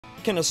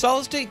Can a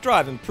solid-state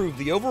drive improve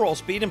the overall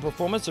speed and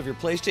performance of your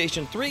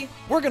PlayStation 3?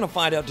 We're going to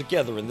find out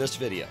together in this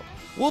video.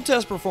 We'll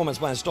test performance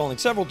by installing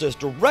several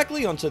disks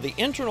directly onto the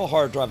internal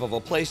hard drive of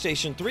a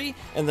PlayStation 3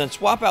 and then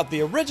swap out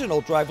the original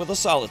drive with a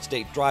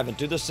solid-state drive and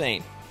do the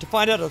same to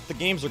find out if the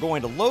games are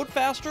going to load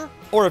faster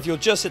or if you'll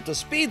just hit the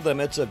speed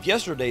limits of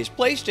yesterday's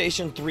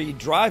PlayStation 3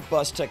 drive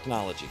bus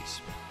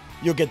technologies.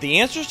 You'll get the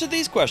answers to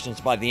these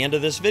questions by the end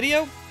of this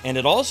video, and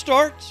it all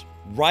starts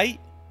right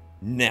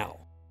now.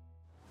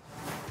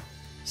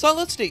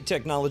 Solid-state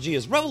technology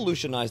has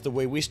revolutionized the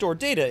way we store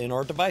data in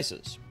our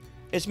devices.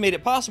 It's made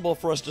it possible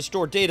for us to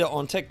store data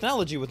on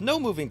technology with no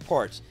moving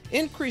parts,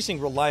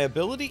 increasing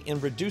reliability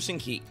and reducing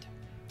heat.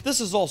 This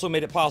has also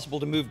made it possible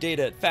to move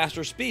data at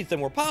faster speeds than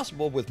were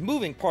possible with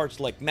moving parts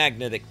like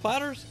magnetic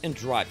platters and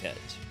drive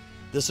heads.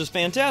 This is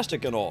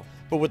fantastic and all,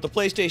 but with the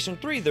PlayStation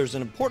 3 there's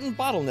an important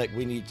bottleneck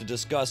we need to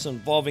discuss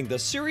involving the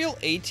serial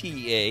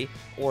ATA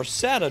or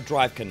SATA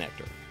drive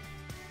connector.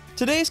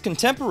 Today's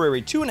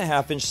contemporary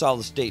 2.5-inch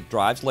solid-state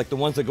drives, like the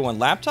ones that go on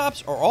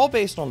laptops, are all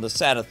based on the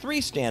SATA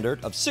 3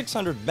 standard of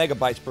 600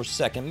 megabytes per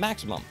second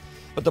maximum,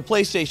 but the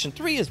PlayStation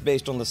 3 is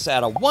based on the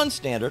SATA 1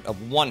 standard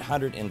of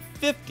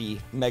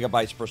 150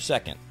 megabytes per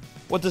second.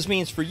 What this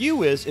means for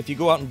you is, if you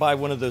go out and buy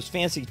one of those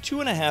fancy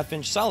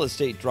 2.5-inch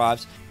solid-state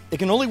drives, it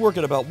can only work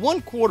at about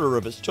 1/4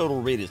 of its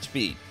total rated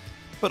speed.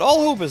 But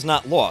all hope is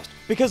not lost,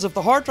 because if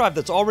the hard drive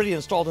that's already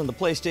installed in the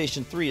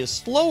PlayStation 3 is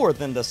slower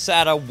than the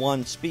SATA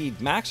 1 speed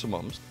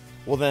maximums,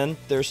 well then,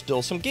 there's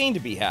still some gain to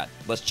be had.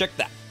 Let's check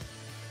that.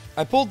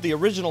 I pulled the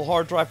original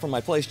hard drive from my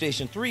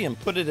PlayStation 3 and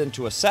put it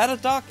into a SATA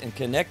dock and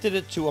connected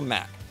it to a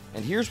Mac.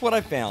 And here's what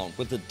I found.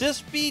 With the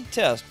disk speed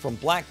test from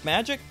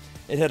Blackmagic,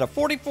 it had a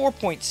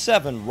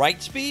 44.7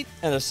 write speed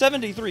and a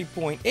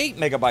 73.8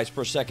 megabytes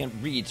per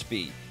second read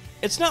speed.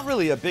 It's not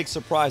really a big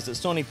surprise that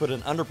Sony put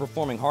an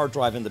underperforming hard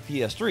drive in the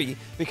PS3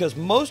 because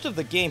most of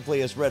the gameplay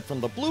is read from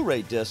the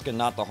Blu-ray disc and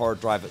not the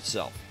hard drive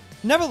itself.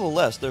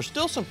 Nevertheless, there's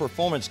still some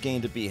performance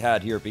gain to be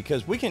had here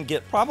because we can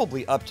get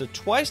probably up to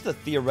twice the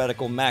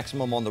theoretical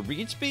maximum on the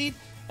read speed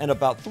and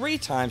about 3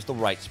 times the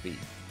write speed.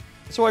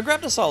 So I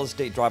grabbed a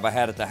solid-state drive I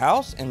had at the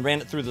house and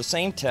ran it through the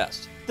same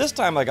test. This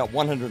time I got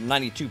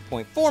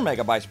 192.4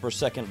 megabytes per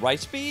second write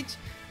speeds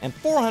and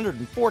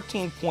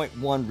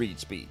 414.1 read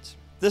speeds.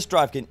 This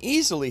drive can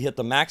easily hit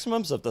the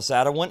maximums of the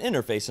SATA 1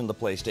 interface in the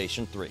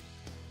PlayStation 3.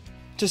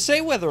 To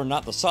say whether or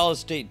not the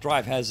solid-state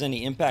drive has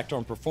any impact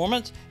on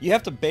performance, you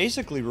have to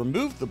basically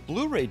remove the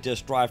Blu-ray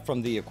disc drive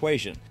from the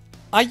equation.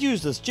 I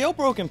used this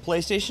jailbroken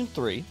PlayStation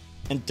 3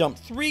 and dumped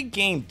 3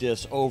 game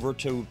discs over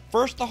to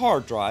first the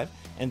hard drive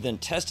and then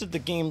tested the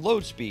game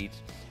load speeds,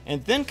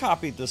 and then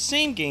copied the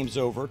same games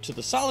over to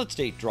the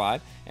solid-state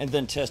drive and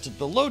then tested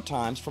the load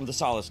times from the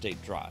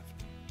solid-state drive.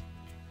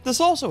 This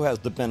also has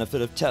the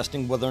benefit of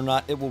testing whether or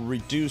not it will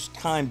reduce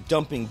time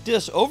dumping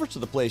disks over to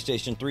the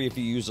PlayStation 3 if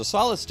you use a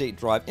solid-state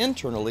drive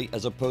internally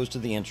as opposed to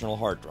the internal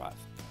hard drive.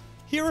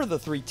 Here are the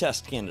 3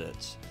 test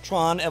candidates: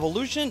 Tron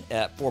Evolution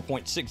at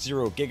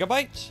 4.60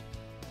 gigabytes,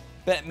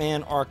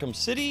 Batman Arkham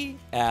City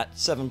at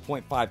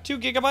 7.52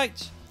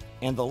 gigabytes,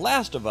 and The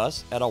Last of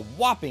Us at a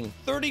whopping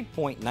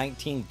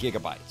 30.19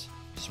 gigabytes,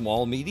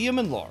 small, medium,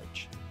 and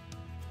large.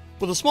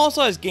 With a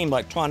small-sized game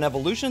like Tron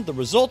Evolution, the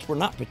results were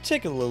not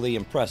particularly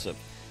impressive.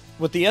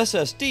 With the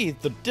SSD,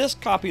 the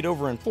disk copied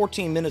over in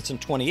 14 minutes and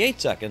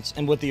 28 seconds,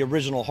 and with the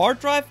original hard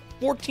drive,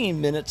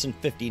 14 minutes and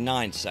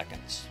 59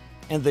 seconds.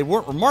 And they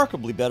weren't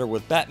remarkably better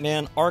with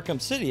Batman Arkham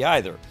City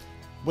either.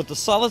 With the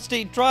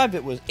solid-state drive,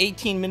 it was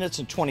 18 minutes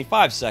and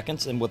 25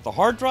 seconds, and with the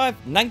hard drive,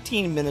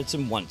 19 minutes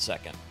and 1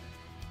 second.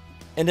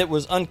 And it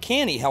was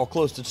uncanny how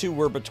close the two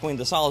were between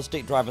the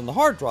solid-state drive and the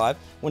hard drive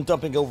when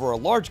dumping over a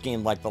large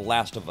game like The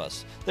Last of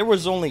Us. There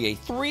was only a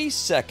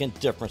 3-second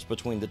difference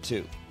between the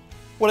two.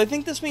 What I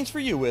think this means for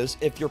you is,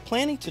 if you're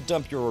planning to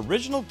dump your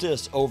original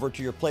disc over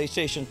to your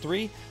PlayStation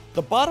 3,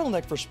 the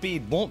bottleneck for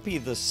speed won't be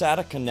the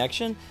SATA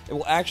connection, it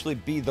will actually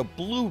be the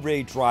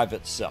Blu-ray drive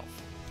itself.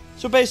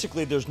 So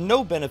basically, there's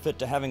no benefit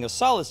to having a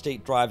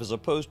solid-state drive as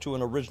opposed to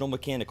an original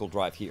mechanical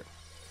drive here.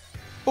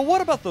 But what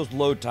about those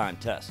load time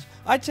tests?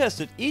 I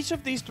tested each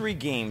of these 3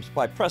 games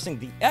by pressing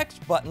the X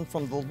button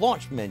from the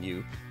launch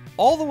menu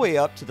all the way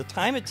up to the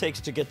time it takes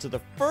to get to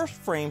the first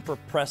frame for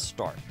press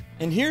start.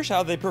 And here's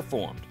how they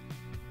performed.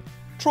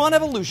 Tron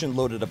Evolution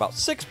loaded about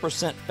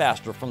 6%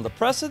 faster from the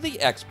press of the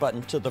X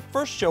button to the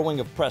first showing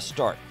of press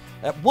start,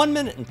 at 1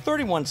 minute and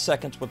 31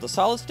 seconds with the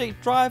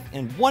solid-state drive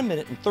and 1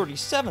 minute and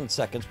 37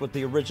 seconds with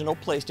the original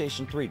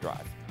PlayStation 3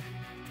 drive.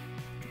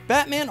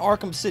 Batman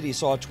Arkham City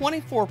saw a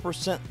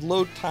 24%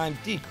 load time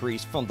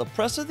decrease from the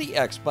press of the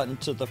X button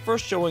to the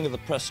first showing of the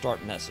press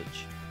start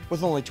message,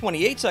 with only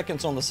 28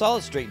 seconds on the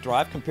solid-state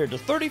drive compared to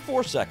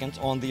 34 seconds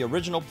on the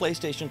original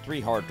PlayStation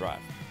 3 hard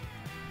drive.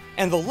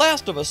 And The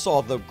Last of Us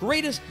saw the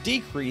greatest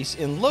decrease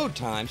in load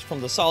times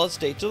from the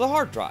solid-state to the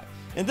hard drive.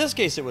 In this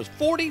case, it was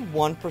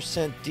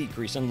 41%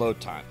 decrease in load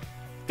time.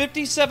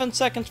 57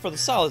 seconds for the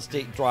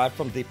solid-state drive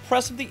from the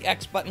press of the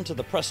X button to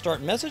the press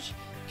start message,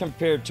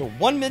 compared to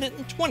 1 minute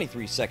and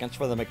 23 seconds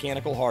for the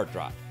mechanical hard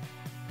drive.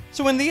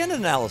 So in the end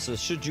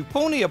analysis, should you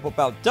pony up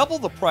about double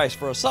the price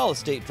for a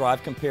solid-state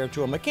drive compared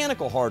to a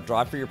mechanical hard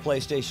drive for your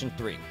PlayStation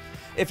 3?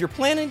 If you're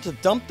planning to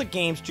dump the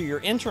games to your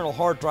internal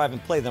hard drive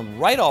and play them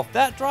right off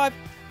that drive,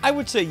 I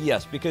would say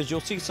yes, because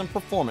you'll see some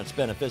performance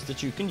benefits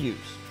that you can use.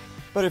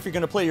 But if you're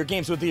going to play your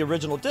games with the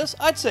original disc,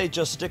 I'd say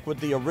just stick with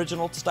the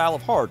original style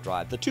of hard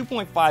drive, the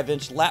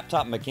 2.5-inch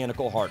laptop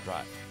mechanical hard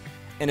drive.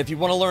 And if you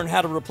want to learn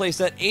how to replace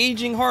that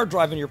aging hard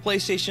drive in your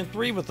PlayStation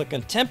 3 with a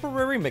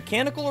contemporary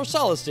mechanical or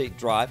solid-state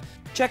drive,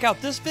 check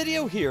out this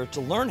video here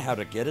to learn how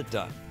to get it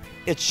done.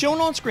 It's shown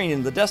on screen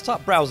in the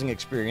desktop browsing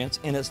experience,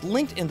 and it's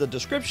linked in the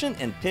description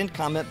and pinned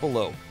comment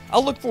below.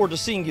 I'll look forward to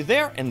seeing you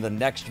there in the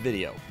next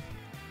video.